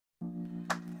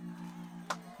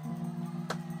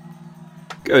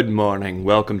Good morning,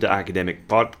 welcome to Academic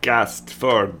Podcast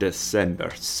for December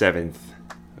 7th.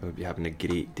 I hope you're having a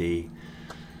great day.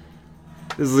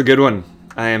 This is a good one.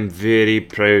 I am very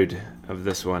proud of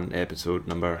this one, episode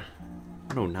number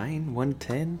 109,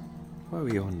 110? What are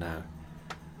we on now?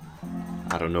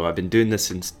 I don't know, I've been doing this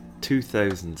since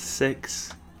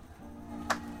 2006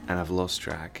 and I've lost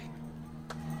track.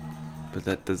 But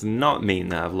that does not mean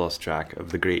that I've lost track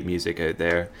of the great music out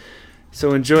there.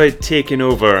 So enjoy Taking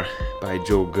Over by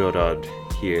Joe Goddard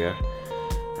here.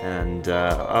 And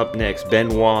up next,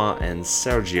 Benoit and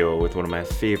Sergio with one of my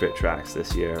favourite tracks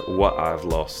this year, What I've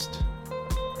Lost.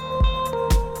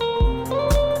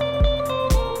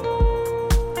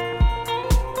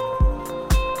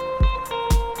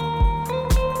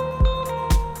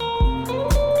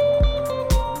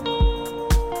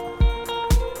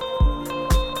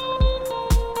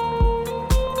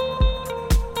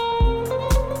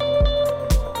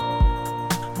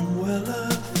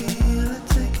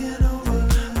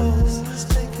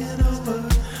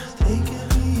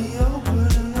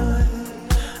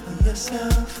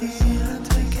 Feel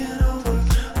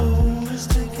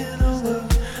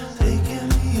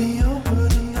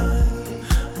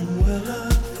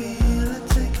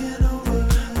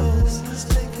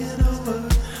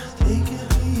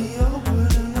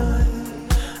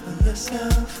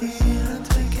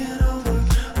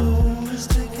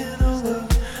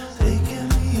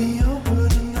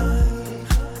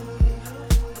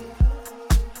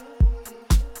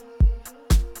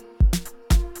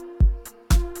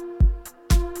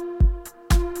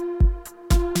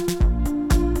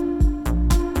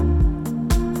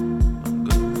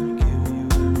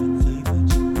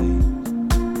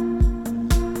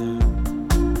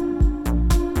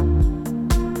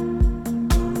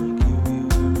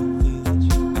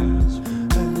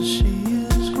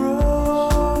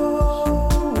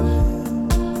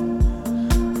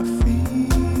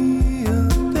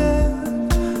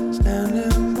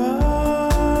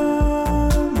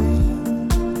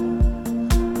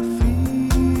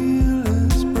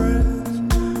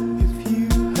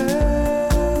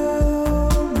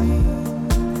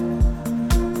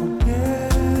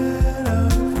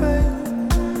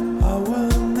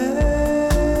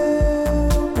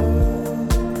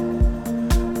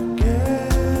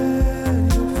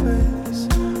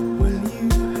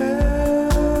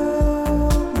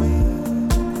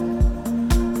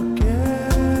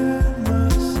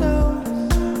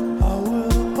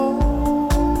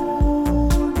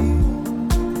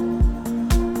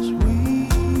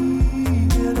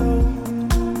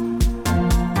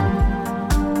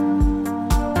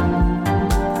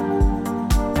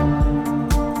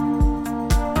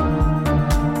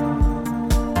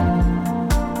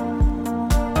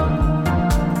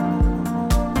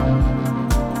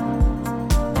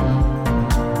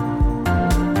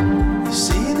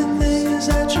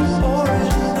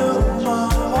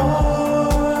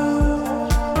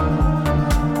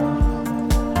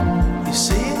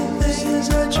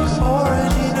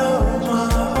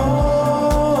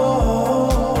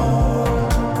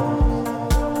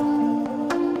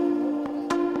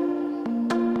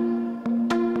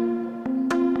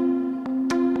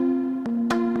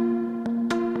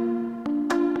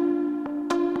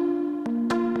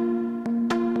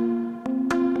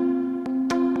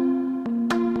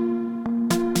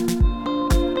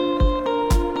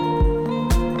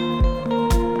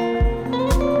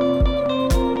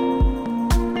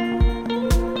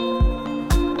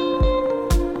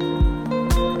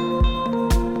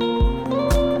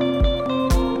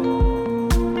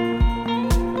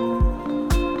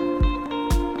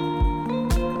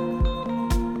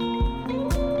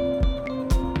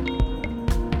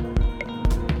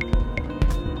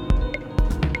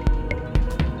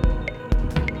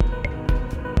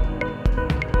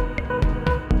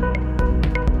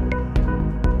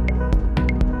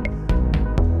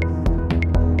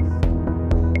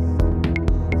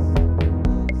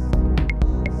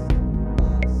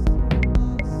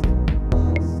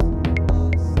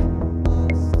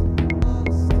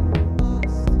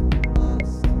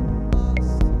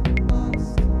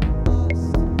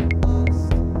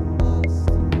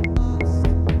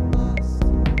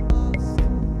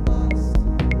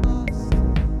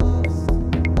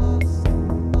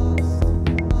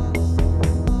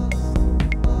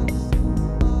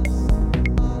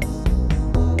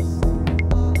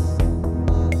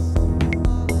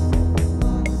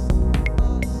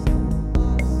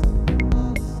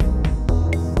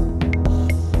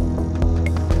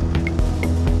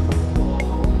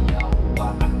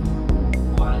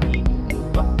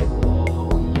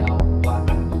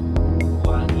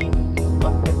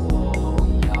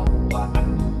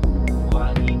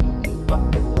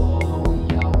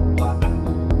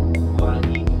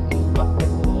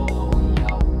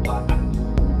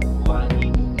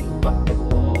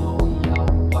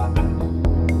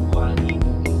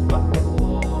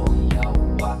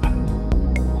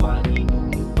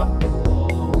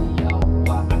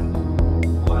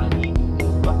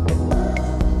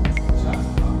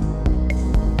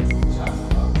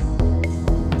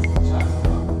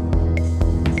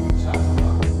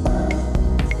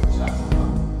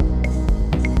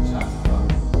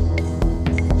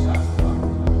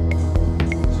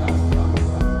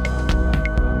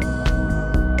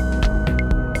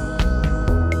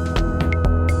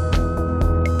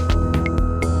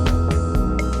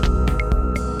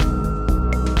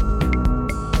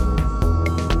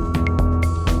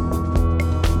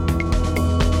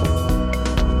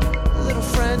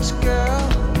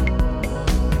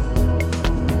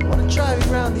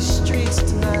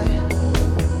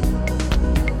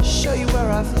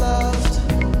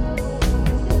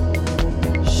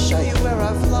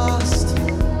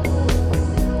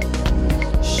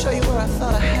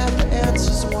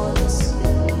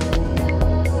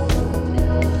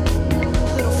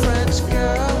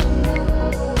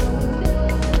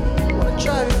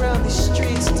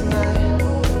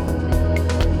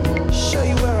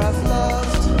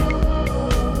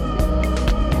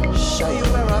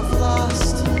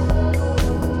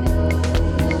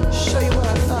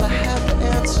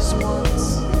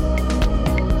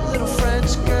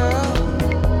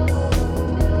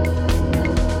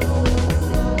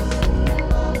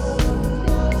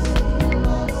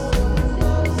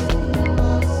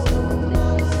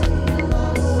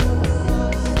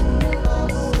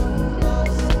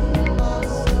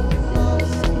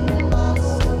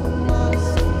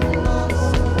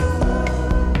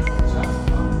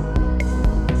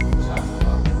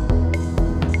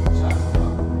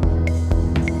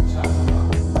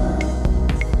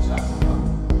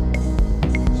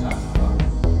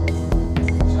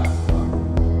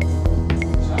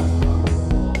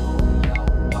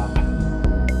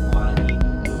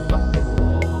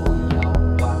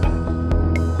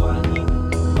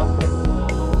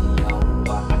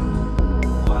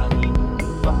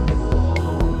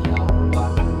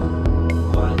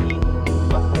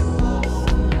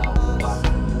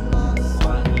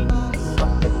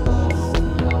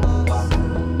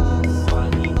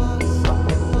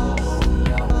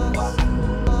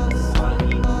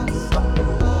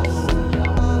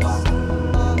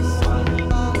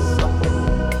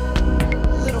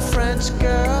French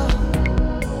girl.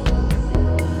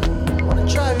 Wanna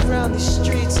drive you around these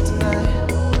streets tonight.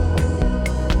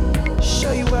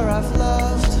 Show you where I've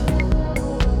loved.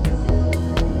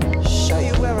 Show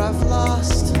you where I've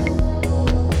lost.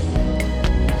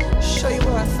 Show you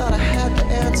where I thought I had the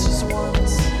answers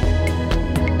once.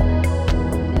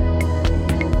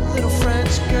 Little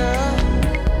French girl.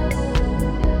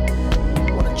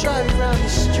 Wanna drive you around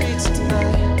these streets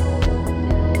tonight.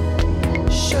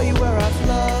 Show you where I've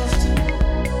loved.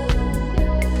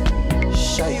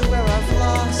 Show you where I've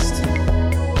lost.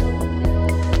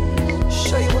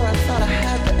 Show you where I thought I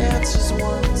had the answers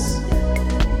once.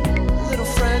 Little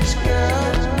French girl.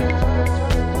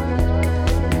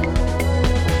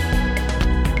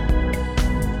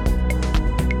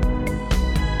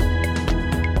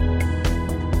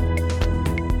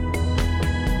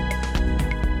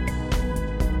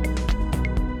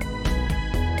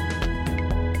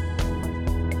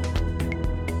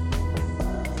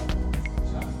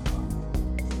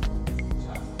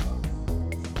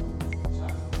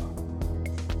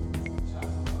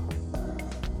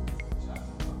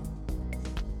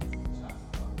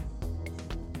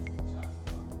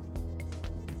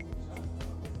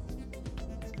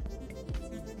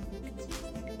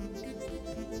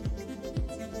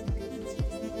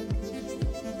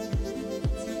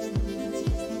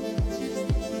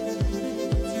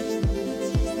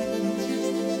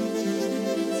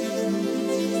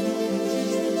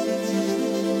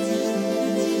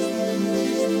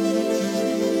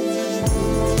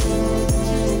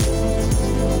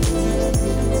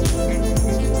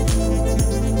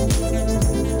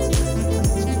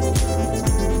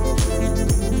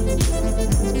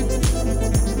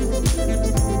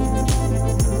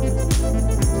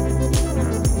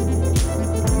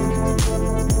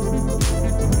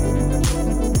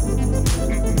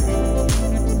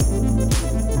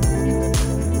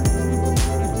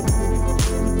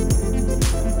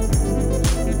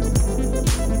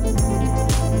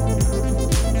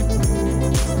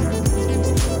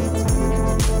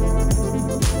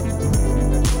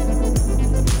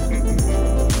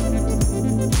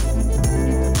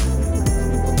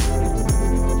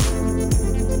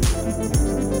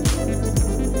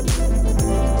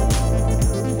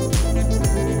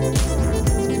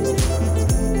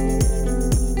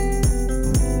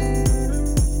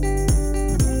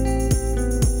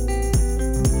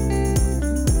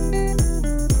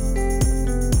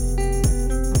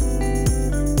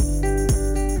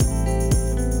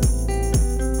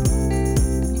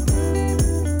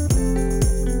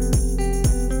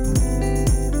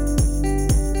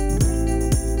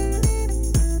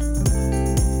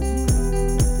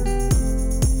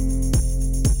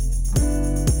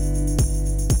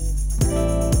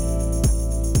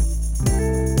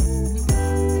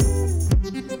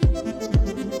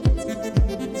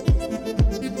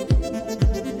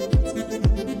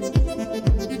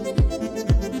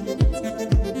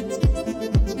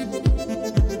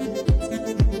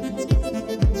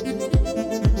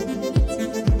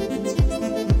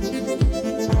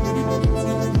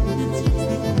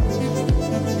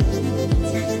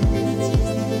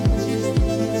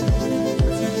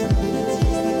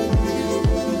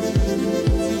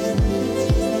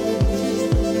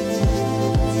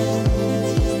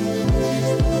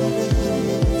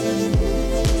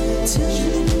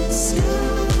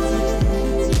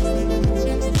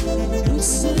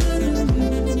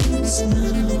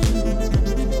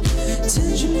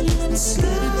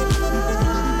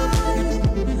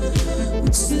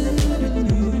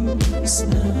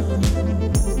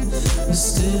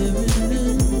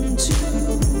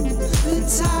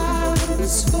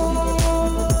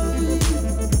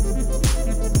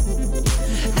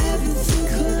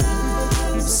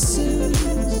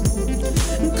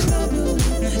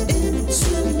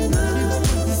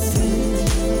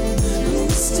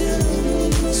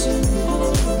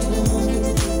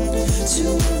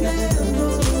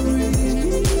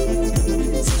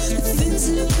 Things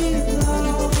that we've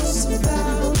lost.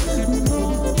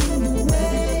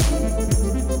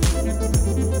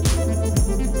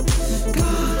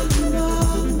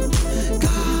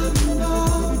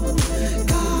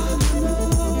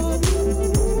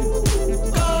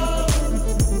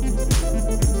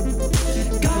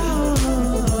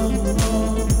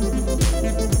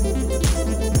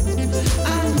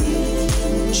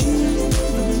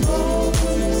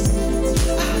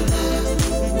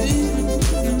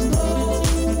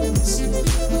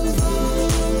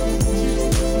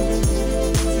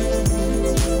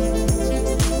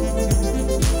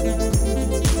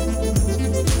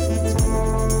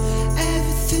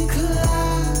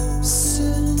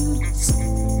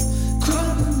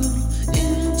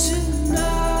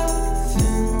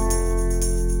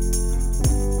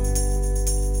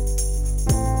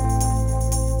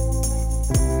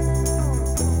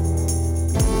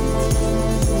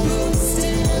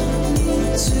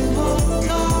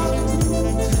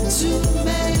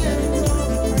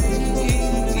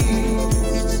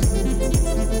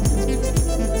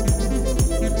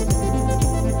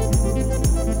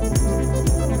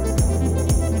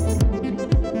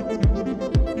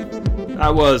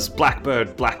 That was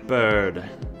Blackbird, Blackbird,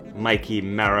 Mikey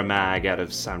Maramag out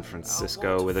of San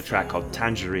Francisco with a track called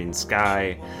Tangerine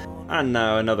Sky. And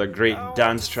now another great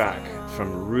dance track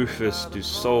from Rufus Du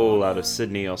Sol out of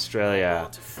Sydney, Australia.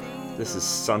 This is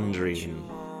Sundream.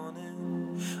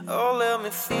 Oh, let me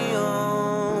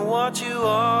feel what you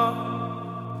are.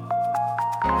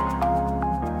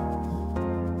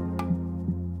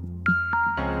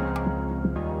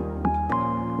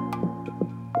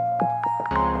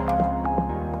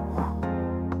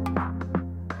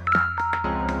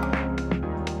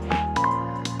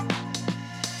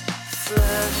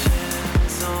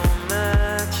 Flashes on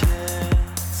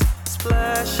matches,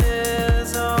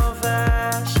 splashes of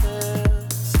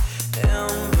ashes,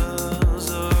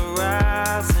 embers are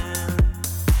rising,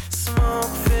 smoke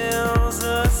fills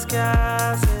the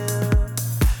skies in.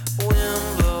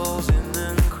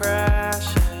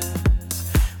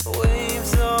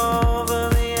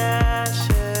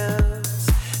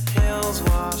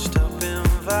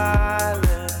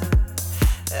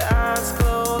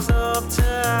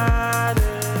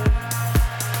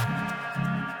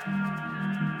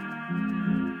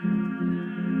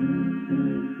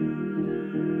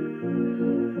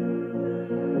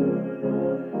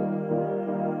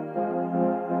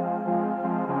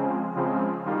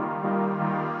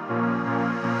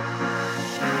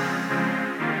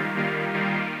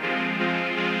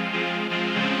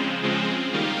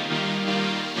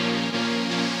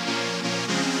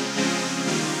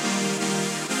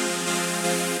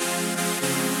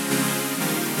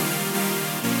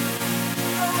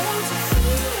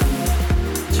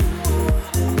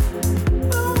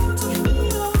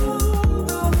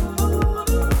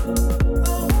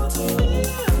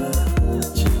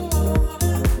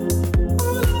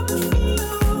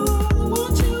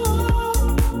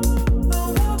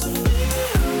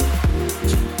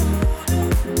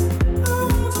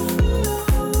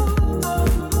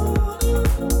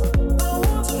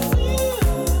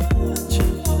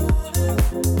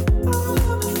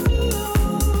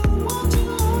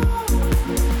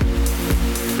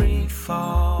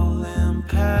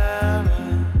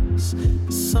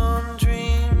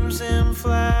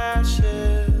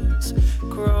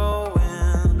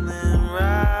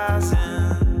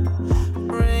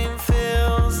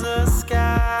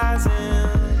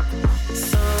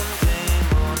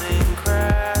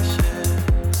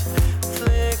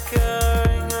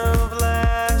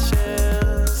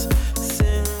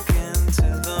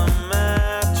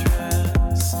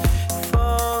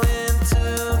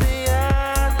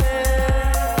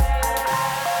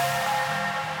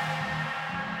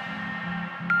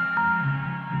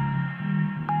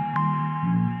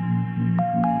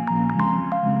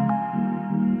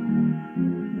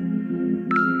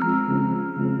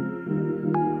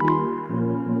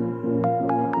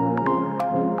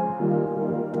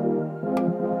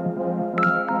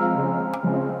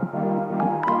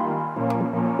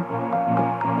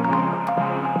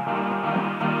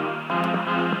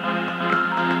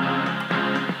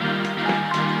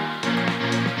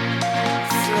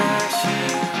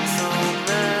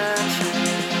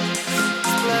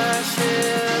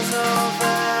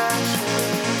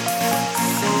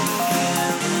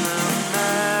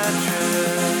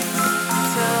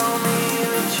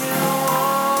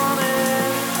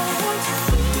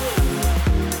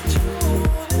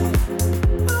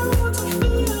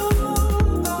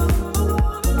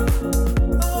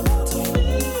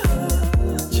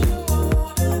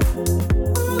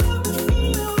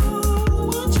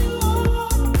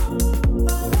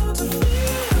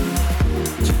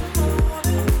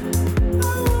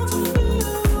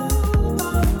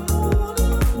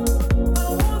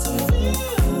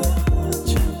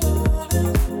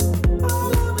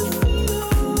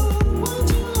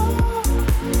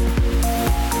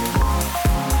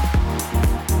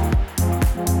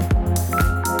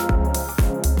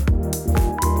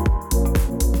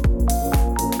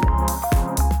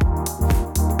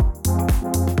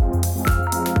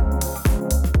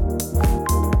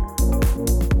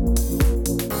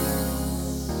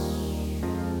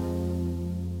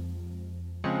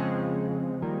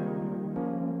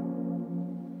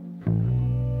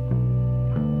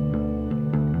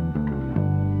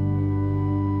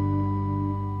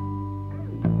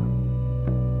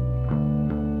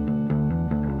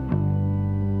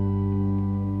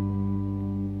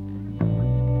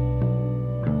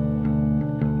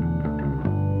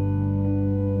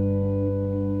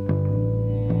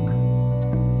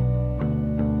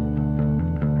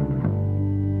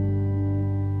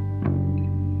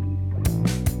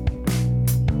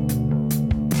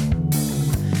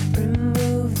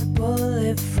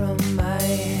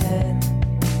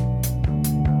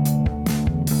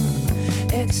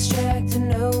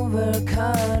 extracting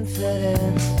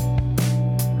overconfidence.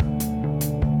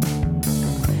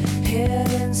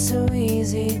 Hidden so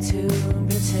easy to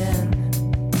pretend.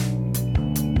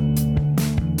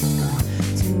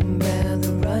 Too bad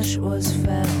the rush was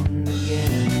found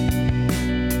again.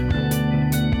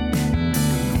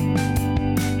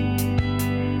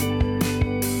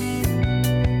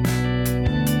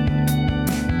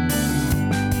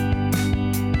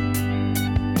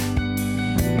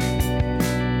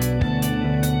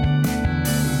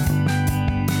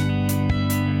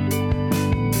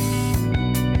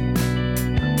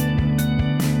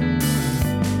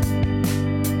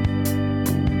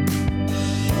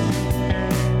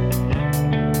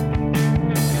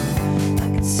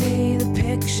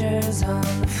 Pictures on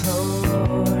the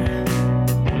floor,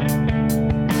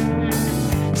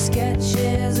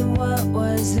 sketches of what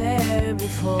was there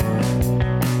before.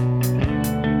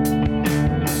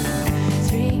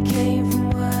 Three came from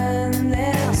one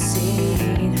little seed,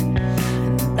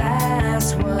 and the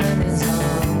last one is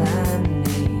all I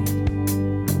need.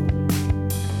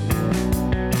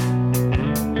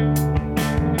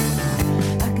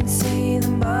 I can see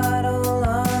the bottle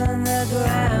on the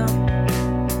ground.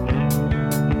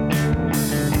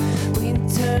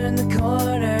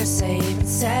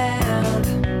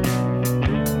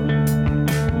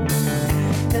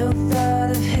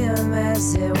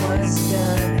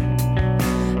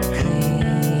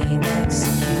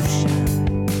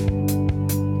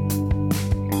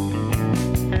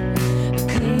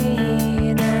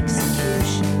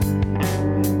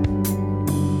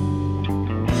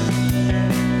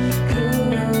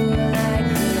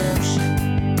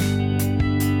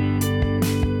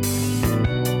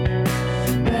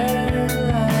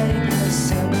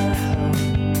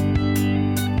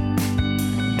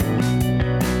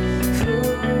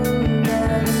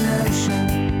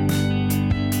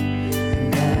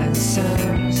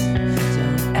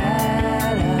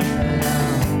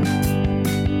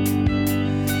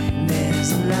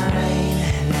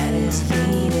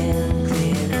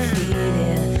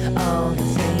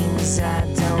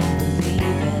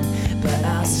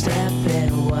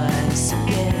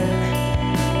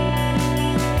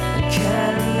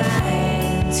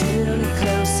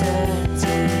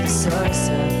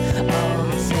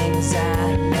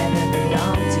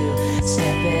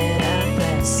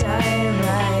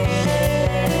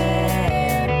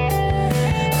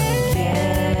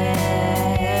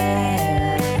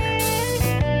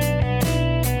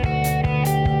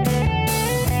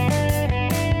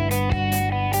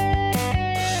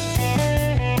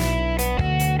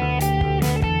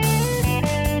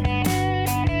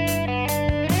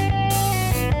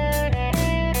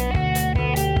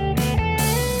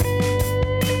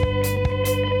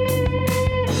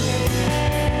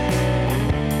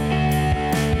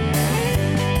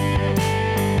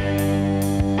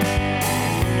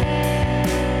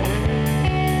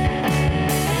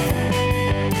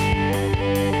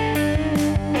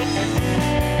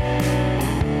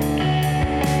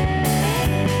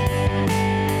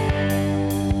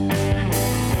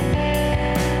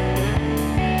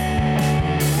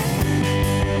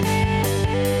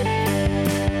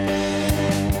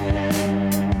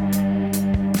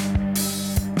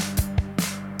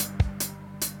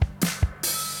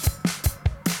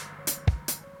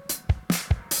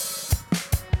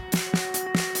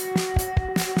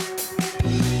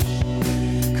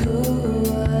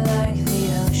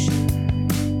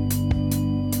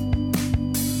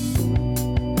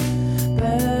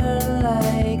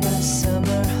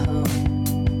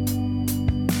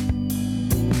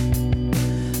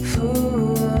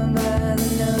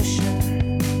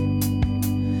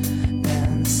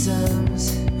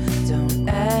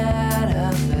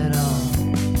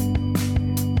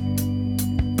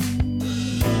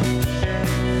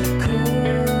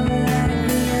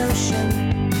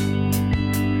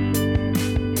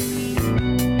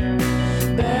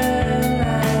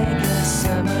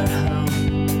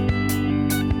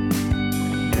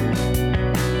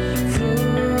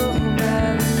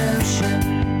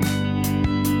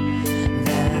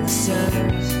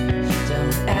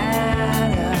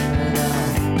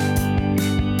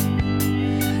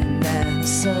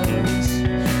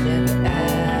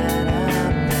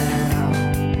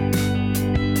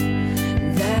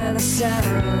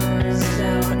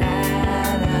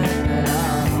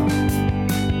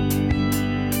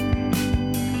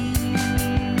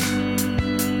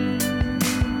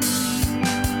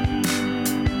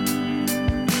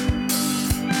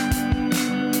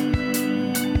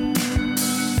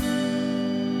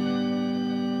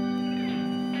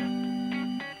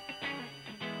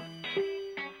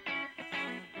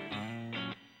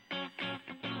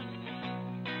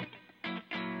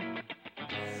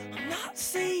 start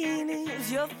seeing it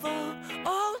was your fault,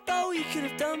 although you could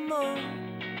have done more.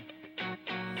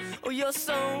 Oh, you're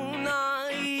so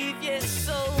naive, yes,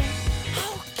 so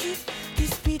how could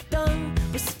this be done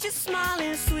with such a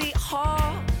smiling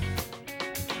sweetheart?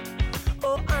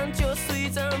 Oh, and your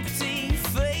sweet and pretty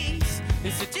face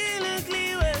is such an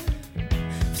ugly way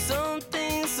for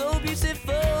something so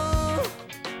beautiful.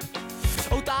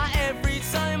 Oh, that every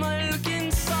time I look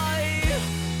inside,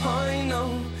 I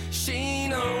know she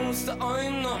knows that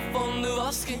I'm not fond of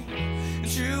asking.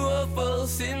 True or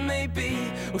false it may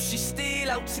be, or she's still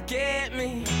out to get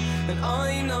me. And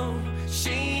I know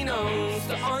she knows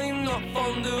that I'm not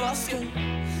fond of asking.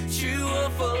 True or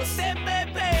false it may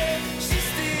be, she's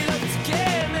still out to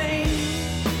get me.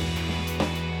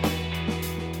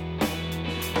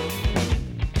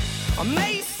 I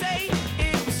may say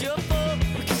it was your fault,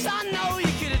 because I know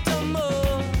you could have done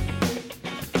more.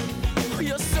 Oh,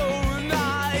 you're so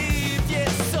naive,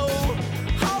 yes, so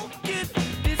how could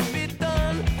this be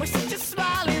done with such a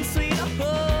smiling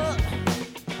sweetheart?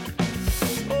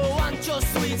 Oh, and your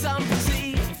sweet and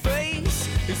pretty face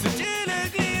is such an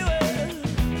ugly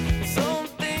way,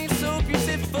 something so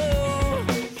beautiful.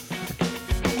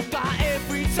 But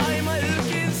every time I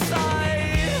look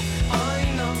inside, I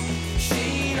know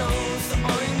she knows that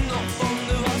I'm not fond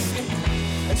of asking.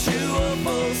 And true or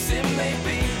false it may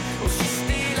be, or she's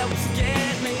still out to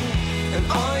get me. And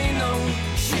I know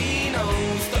she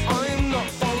knows that I'm not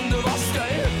fond of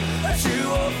asking. And true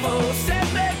or false it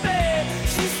may be,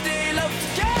 she's still out to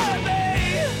get me.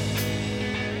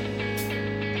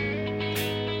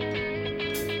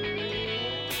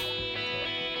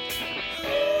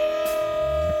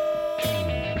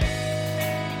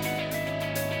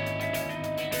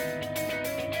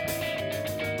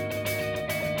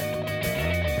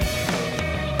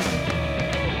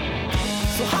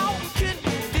 So how could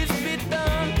this be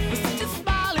done with such a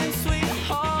smiling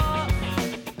sweetheart?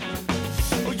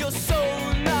 Oh, you're so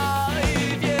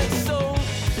naive, yeah, so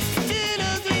it's such an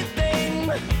ugly thing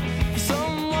for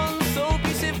someone so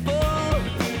beautiful.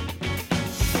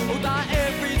 Oh, that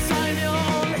every time you're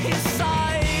on his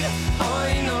side,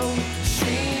 I know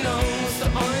she knows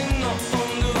that I'm not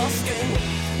fond of asking.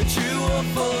 But true or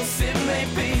false it may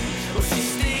be, or she's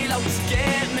still out to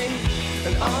get me.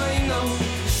 And I know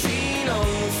she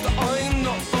knows that I'm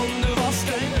not fond of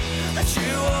asking. And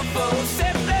true or false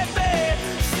it may be,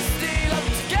 she's still out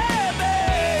to get me.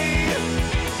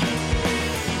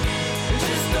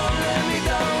 Just don't let me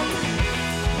down.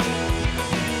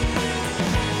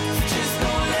 Just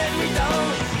don't let me down.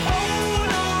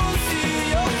 Hold on to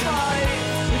your kite.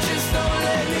 Just don't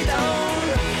let me down.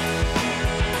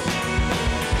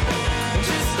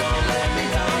 Just don't let me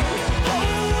down.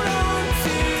 Hold on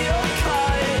to your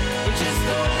kite. Just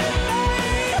don't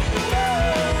let me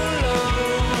down.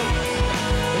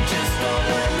 Just don't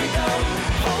let me down.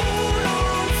 Hold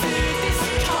on to this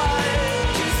kite.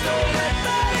 Just don't let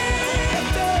me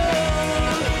down.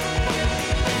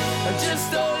 Just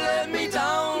don't let me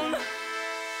down.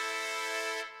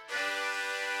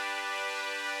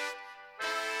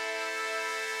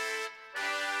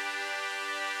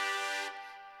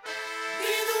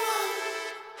 Be the one.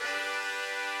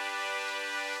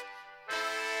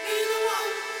 Be the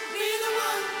one. Be the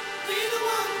one. Be the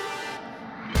one.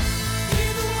 Be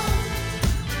the one.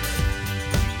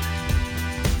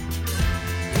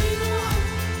 Be the one.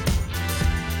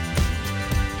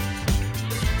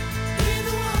 Be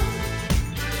the one.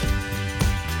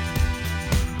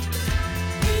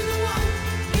 Be the one.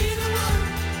 Be the one.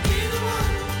 Be the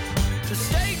one. The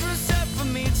stage was set for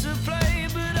me to play,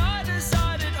 but I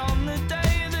decided on the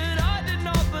day that I did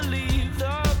not believe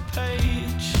the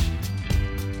page.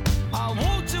 I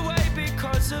walked away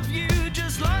because of you,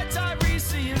 just like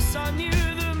Tiresias. I knew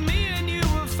that me and you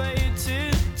were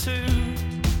fated too.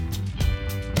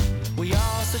 We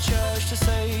asked the church to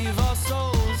save our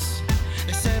souls.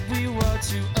 They said we were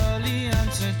too early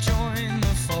and to join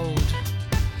the fold.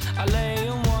 I lay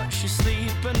and watch you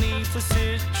sleep beneath the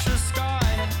citrus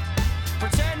sky,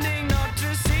 pretending not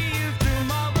to see you through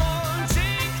my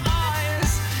wanting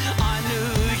eyes. I knew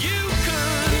you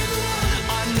could,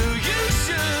 I knew you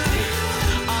should,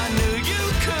 I knew you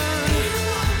could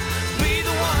be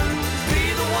the one, be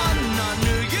the one. I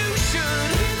knew you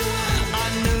should, I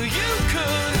knew you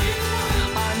could,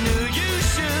 I knew you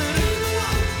should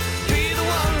be the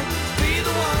one, be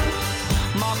the one.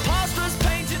 My past was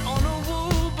painted on a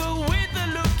wall, but with the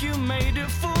look you made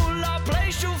it full, I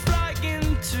placed your flag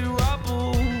into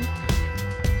rubble.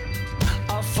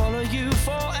 I'll follow you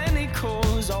for any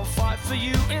cause, I'll fight for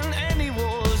you in any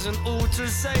wars, and all to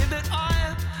say that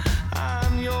I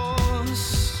am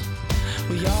yours.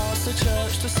 We asked the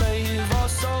church to save our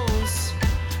souls.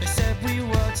 we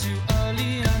were too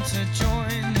early and to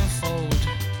join the fold.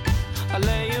 I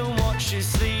lay and watch you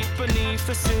sleep beneath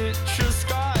a citrus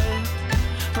sky,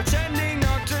 pretending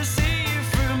not to see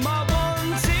through my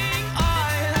wanting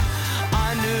eye.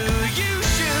 I knew you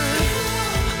should,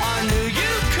 I knew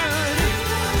you could,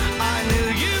 I knew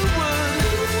you would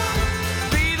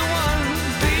be the one,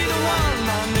 be the one.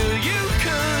 I knew you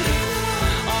could,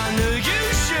 I knew you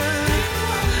should,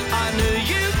 I knew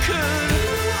you could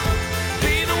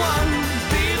be the one,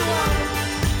 be the one.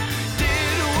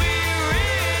 Did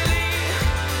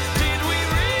we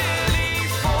really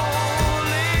fall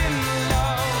in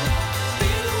love?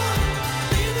 Be the one,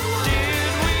 be the one.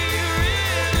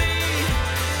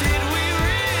 Did we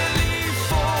really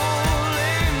fall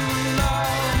in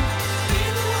love? Be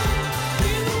the one,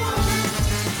 be the one.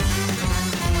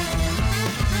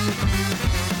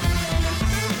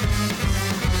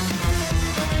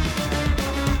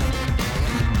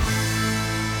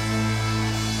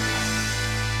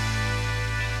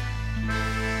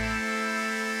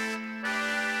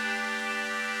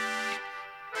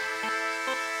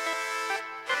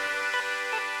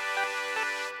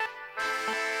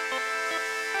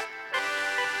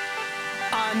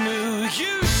 I knew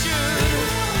you should,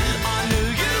 I knew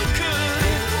you could,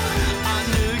 I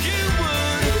knew you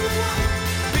would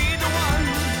be the one,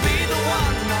 be the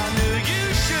one. I knew you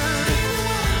should,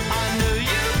 I knew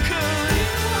you could,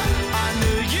 I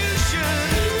knew you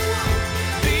should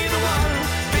be the one,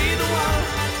 be the one.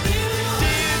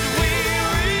 Did we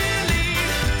really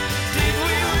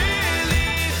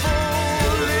fall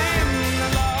in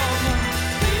love?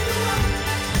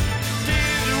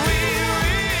 Did we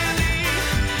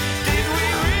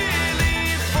really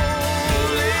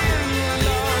fall in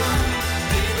love?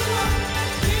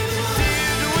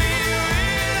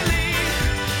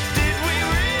 Did we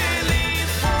really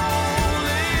fall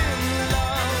in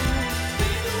love?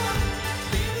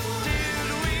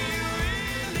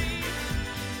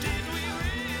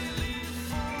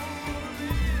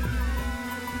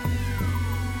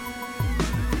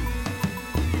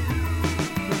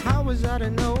 How was I to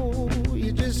know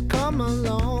you just come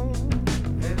along?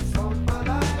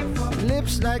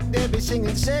 Lips like they be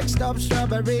singing sexed up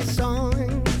strawberry songs.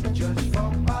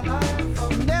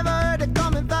 Never heard it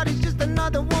coming, thought he's just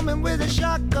another woman with a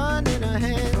shotgun in her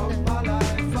hand.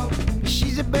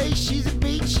 She's a bass, she's a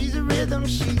beat, she's a rhythm,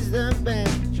 she's the band.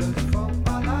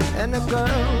 And the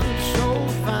girl so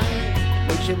fine,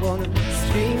 makes you wanna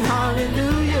scream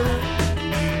hallelujah.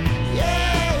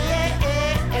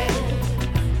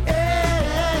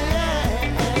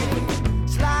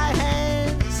 Sly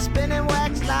hands spinning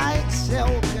wax like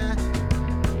silk.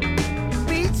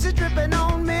 Beats are dripping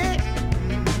on me,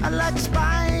 I like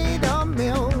spider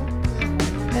milk.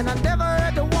 And I never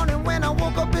heard the warning when I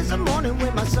woke up in the morning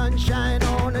with my sunshine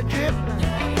on a drip.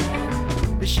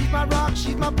 But she's my rock,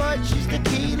 she's my bud, she's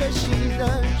tequila, she's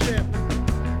a trip.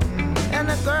 And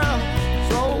the girl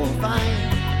so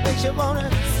fine, makes you wanna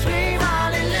scream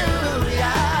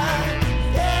hallelujah.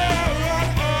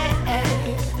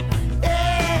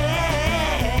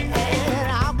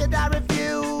 How could I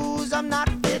refuse? I'm not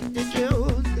fit to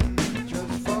choose.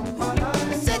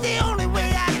 Said the only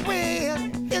way I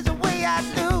win is the way I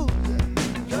lose.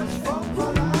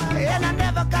 And I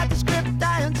never got the script,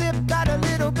 I unzipped, got a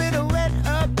little bit of wet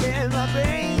up in my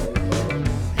brain.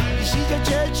 She's your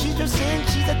church, she's your sin,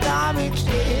 she's a comic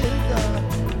strip.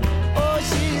 Oh,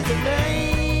 she's the rain.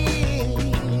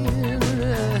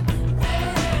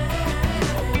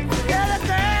 Yeah, the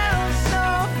girl's so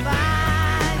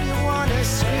fine, you wanna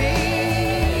scream.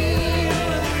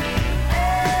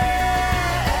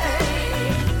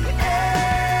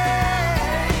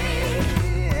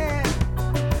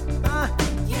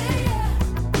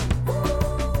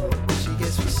 She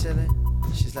gets me silly,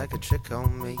 she's like a trick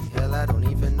on me. Hell, I don't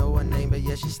even know her name, but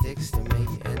yeah, she sticks to me.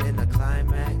 And in the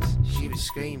climax, she would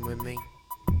scream with me.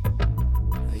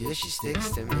 Yeah, she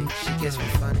sticks to me, she gets me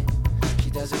funny. She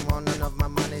doesn't want none of my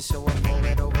money, so I pour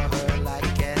it over her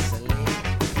like gasoline.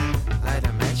 Light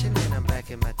a mansion and I'm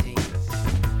back in my teens.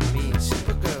 Me and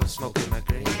Supergirl smoking my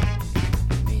green.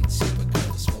 Me and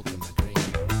Supergirl smoking my green.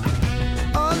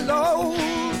 Unload,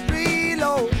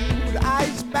 reload,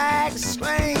 ice bag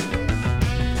swing.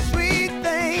 Sweet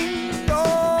thing,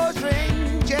 doors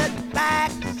ring, jet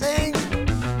black sing.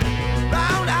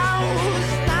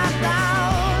 Roundhouse, knock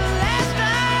down, last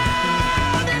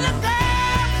round. And the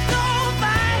girl so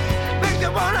fine, makes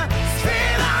you wanna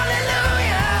scream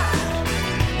hallelujah.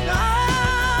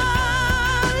 Hallelujah.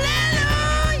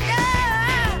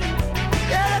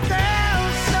 Yeah, the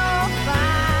girl's so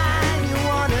fine, you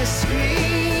wanna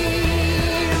scream.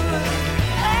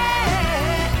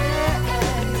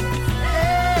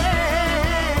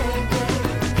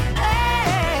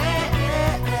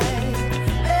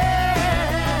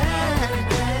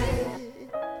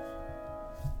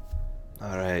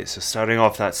 So starting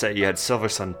off that set, you had Silver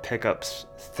Sun Pickups,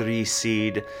 3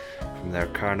 Seed from their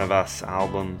Carnivas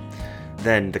album.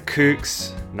 Then The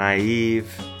Kooks, Naive,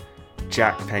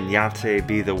 Jack Peñate,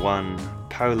 Be The One,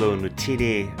 Paolo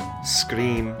Nutini,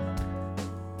 Scream,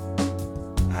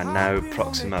 and now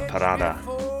Proxima Parada.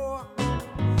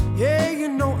 Yeah, you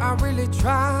know I really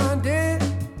tried it.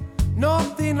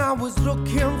 Nothing I was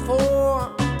looking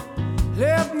for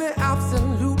left me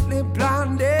absolutely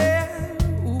blinded.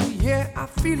 Ooh, yeah, I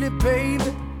feel it,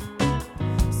 baby.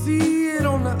 See it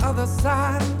on the other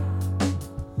side.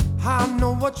 I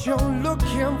know what you're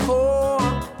looking for.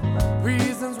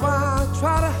 Reasons why I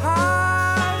try to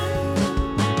hide.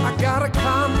 I got a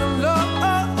kind of love.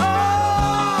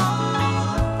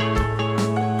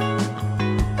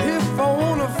 If I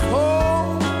wanna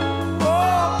fall,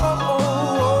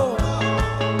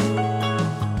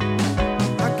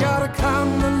 I got a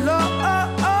kind of love.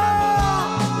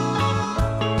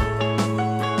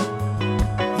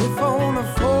 If I wanna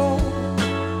fall,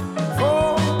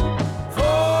 fall.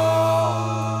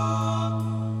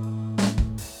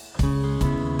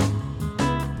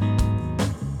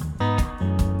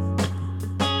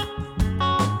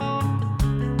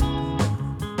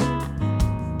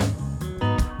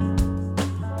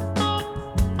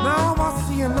 Now I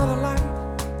see another light.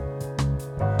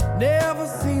 Never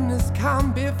seen this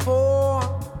kind before.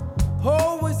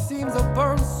 Always seems to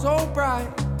burn so bright.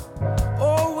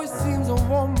 Always seems to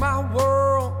warm my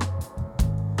world.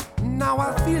 Now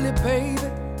I feel it, baby.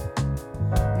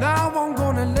 Now I'm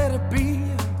gonna let it be.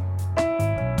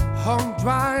 Hung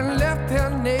dry and left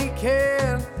there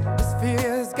naked. This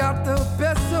fear's got the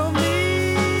best of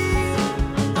me.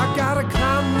 I got a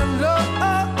kind of love.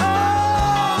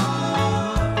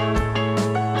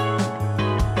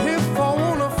 If I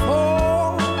wanna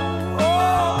fall,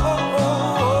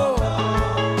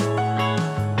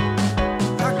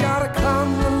 I got a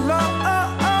kind of love.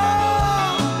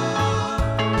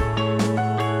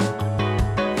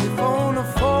 If I wanna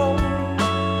fall,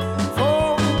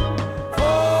 fall.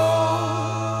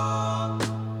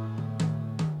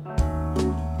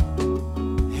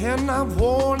 And I've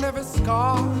worn every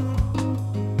scar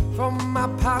from my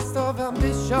past of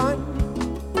ambition.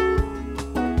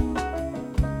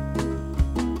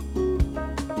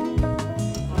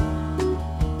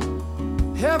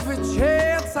 Every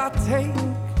chance I take,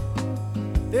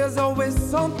 there's always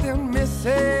something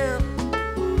missing.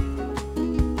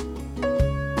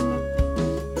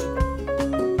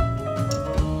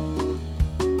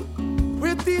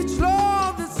 With each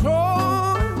love that's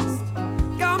lost,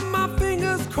 got my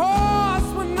fingers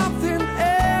crossed with nothing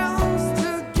else to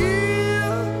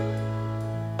give.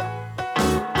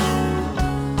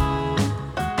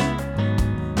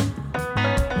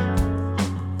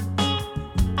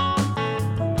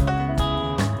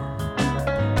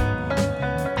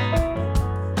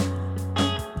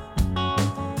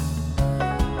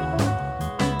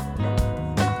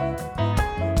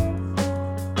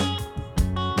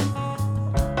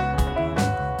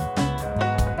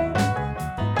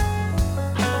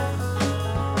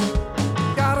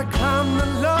 Got a kind of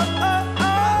love.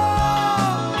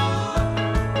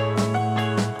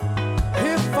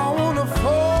 If I wanna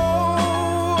fall,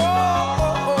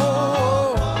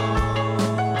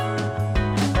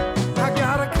 I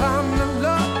got a kind of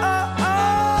love.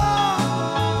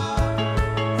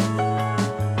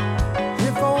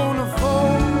 If I wanna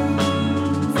fall,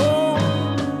 fall.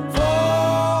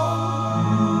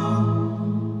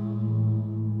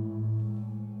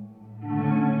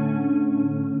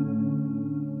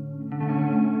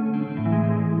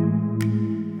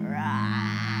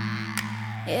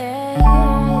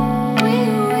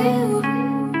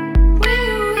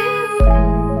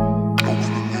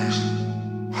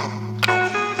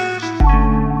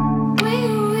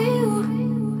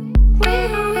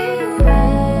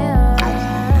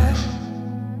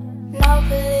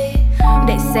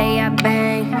 They say I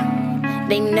bang,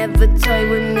 they never toy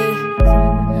with me.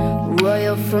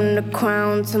 Royal from the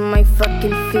crown to my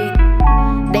fucking feet.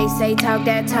 They say talk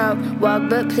that talk, walk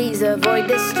but please avoid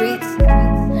the streets.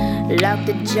 Lock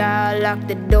the jaw, lock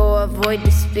the door, avoid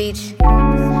the speech.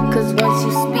 Cause once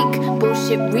you speak,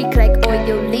 bullshit reek like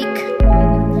oil leak.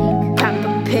 Pop a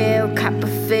pill, cop a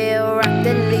feel, rock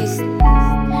the least.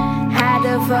 How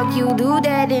the fuck you do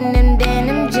that in them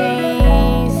denim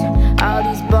jeans? All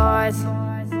these bars,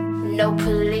 no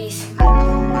police.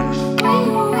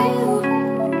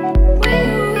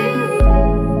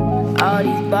 All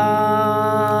these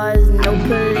bars, no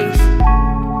police.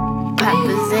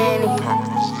 Papa's in it.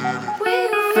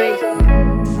 Free.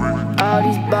 All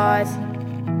these bars,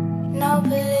 no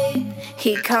police.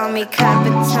 He call me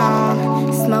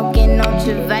Capitan, smoking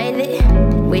ultraviolet.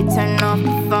 We turn off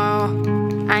the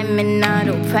phone. I'm in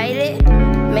autopilot.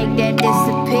 Make that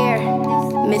disappear.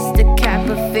 Mr.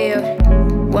 Copperfield.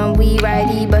 When we ride,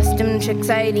 he bust them tricks,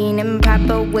 Irene and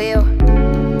Papa Will.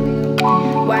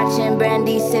 Watching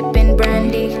Brandy, sipping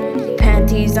brandy.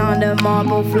 Panties on the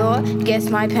marble floor. Guess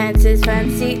my pants is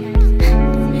fancy.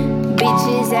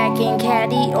 Bitches acting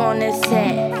catty on the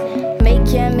set.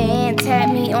 Make your man tap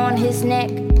me on his neck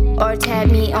or tap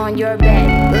me on your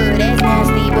back. Ugh, that's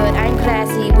nasty, but I'm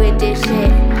classy with this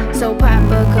shit. So pop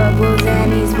a couple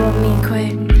Xannies for me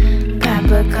quick. Pop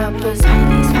a couple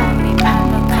Xannies for me. Pop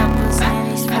a couple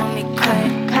Xannies for me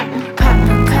quick. Pop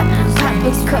a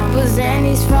couple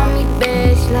Xannies for me,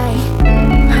 bitch. Like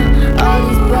all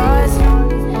these bars,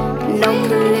 no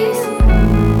police.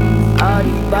 All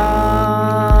these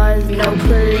bars, no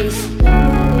police.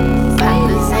 Pop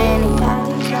a Xanny,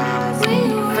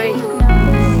 free.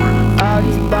 All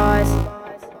these bars,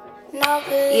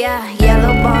 yeah,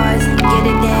 yellow bars, get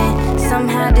it in.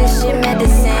 Somehow this shit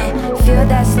medicine. Feel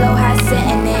that slow high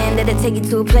setting in. Let it take you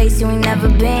to a place you ain't never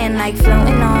been. Like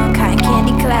floating on cotton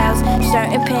candy clouds. Shirt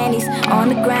and panties on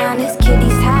the ground. This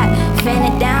kitty's hot, fan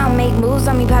it down. Make moves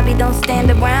on me, probably don't stand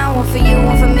around. One for you,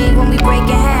 one for me when we break in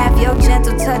half. Your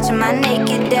gentle touch on my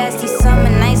naked ass. These summer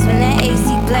nights when that AC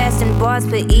blasting. Bars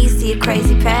put easy, a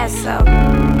crazy pass. So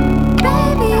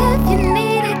baby, if you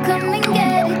need it, come and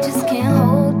get it. Just can't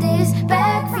hold this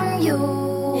back from you.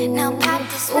 Now pop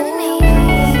this with me.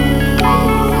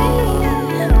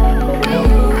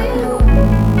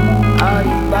 All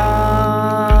these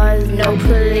bars, no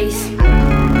police.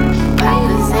 Pop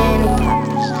a Xanny,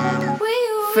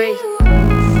 free.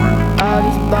 All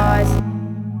these bars,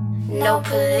 no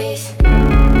police.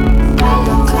 Pop a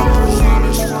couple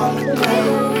Xannies for me quick.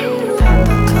 Pop a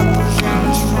couple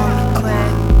Xannies for me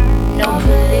quick. No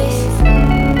police.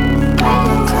 Pop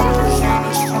a couple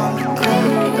Xannies for me quick.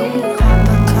 Pop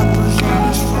a couple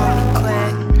Xannies for me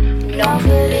quick. No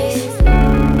police.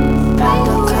 Pop a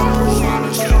couple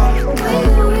Xannies for me quick.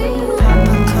 Pop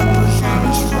a couple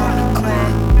Xannies for me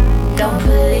quick. No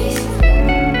police.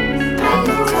 Pop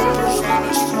a couple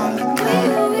Xannies for me quick.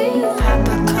 Pop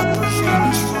a couple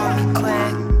Xannies for me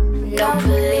quick. No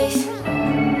police.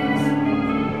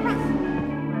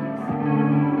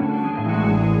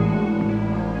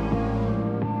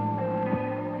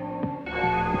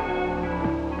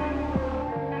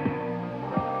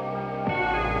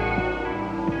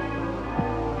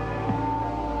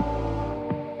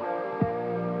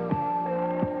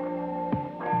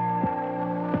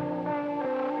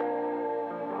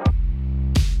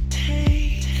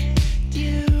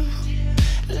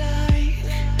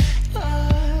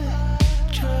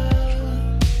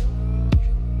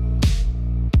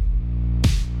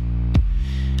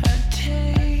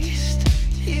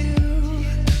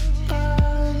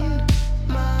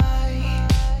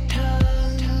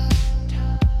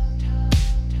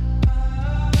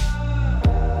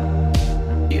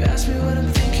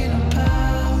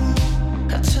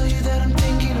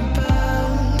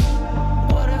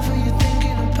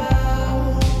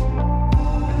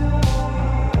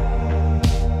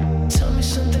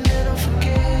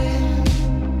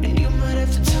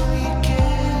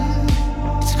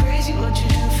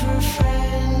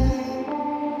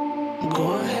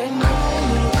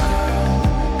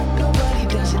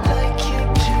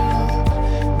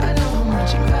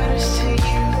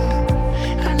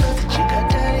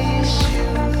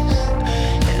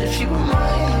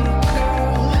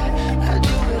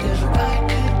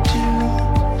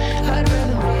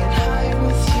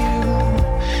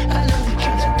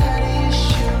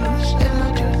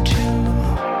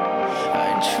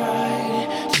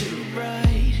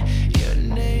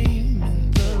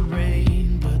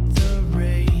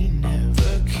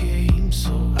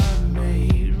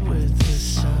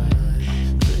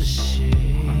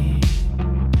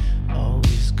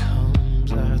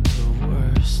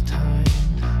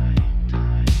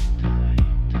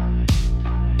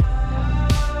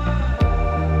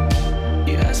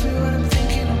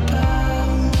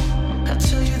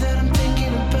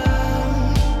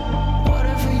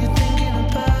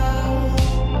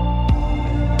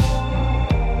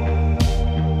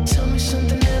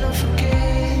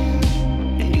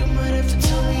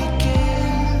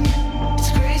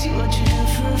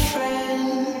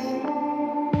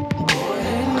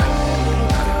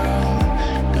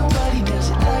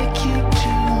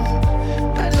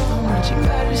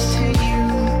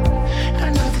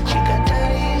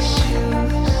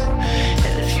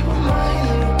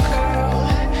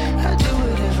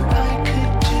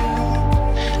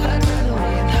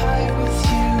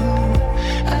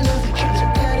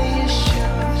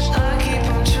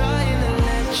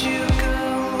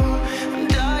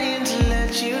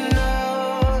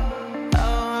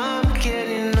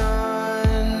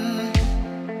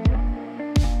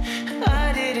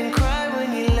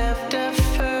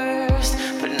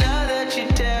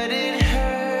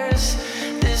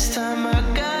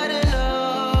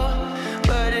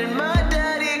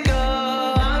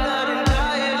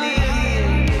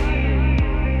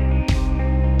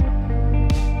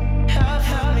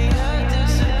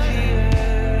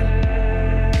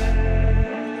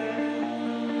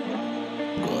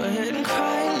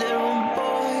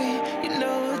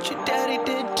 daddy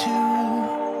did too.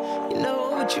 You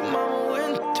know what your mama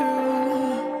went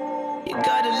through. You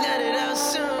gotta let it out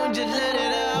soon, just let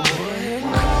it out. Go ahead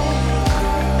and cry,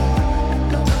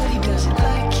 girl. Nobody does it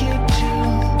like you do.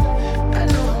 I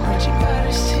know how much it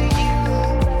matters to you.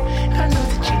 I know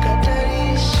that you got daddy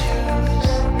issues.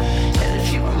 And if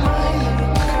you were my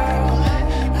little girl,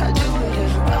 I'd do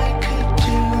whatever I could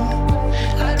do.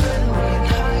 I'd run away and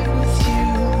hide with you.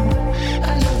 I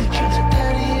know that you got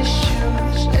daddy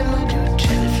issues, and I do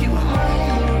too. And if you were my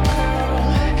little girl,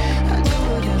 I'd do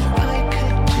whatever I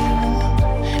could do.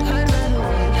 I'd run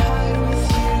away and hide with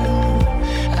you.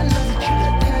 I know that you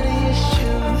got daddy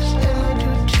issues, and I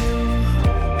do too.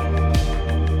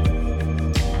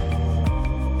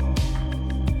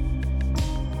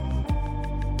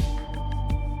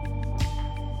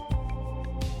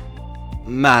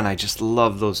 Man, I just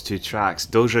love those two tracks.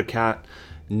 Doja Cat,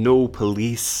 No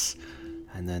Police,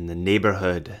 and then The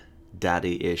Neighborhood,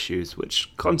 Daddy Issues,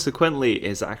 which consequently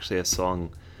is actually a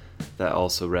song that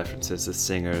also references the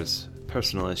singer's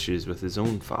personal issues with his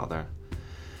own father.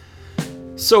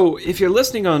 So, if you're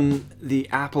listening on the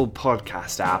Apple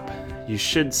Podcast app, you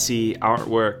should see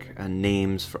artwork and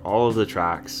names for all of the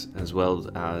tracks, as well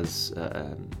as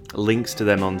links to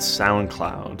them on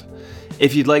SoundCloud.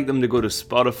 If you'd like them to go to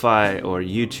Spotify or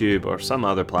YouTube or some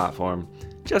other platform,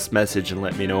 just message and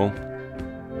let me know.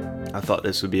 I thought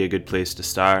this would be a good place to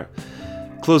start.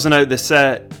 Closing out the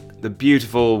set, the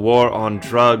beautiful War on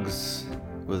Drugs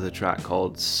with a track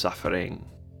called Suffering.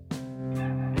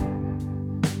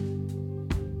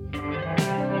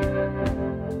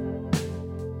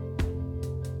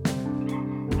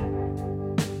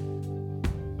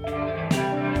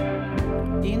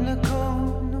 In the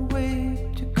cold, the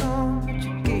way to come that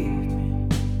you gave me.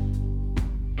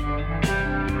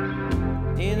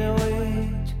 In a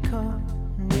way to come,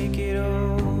 make it all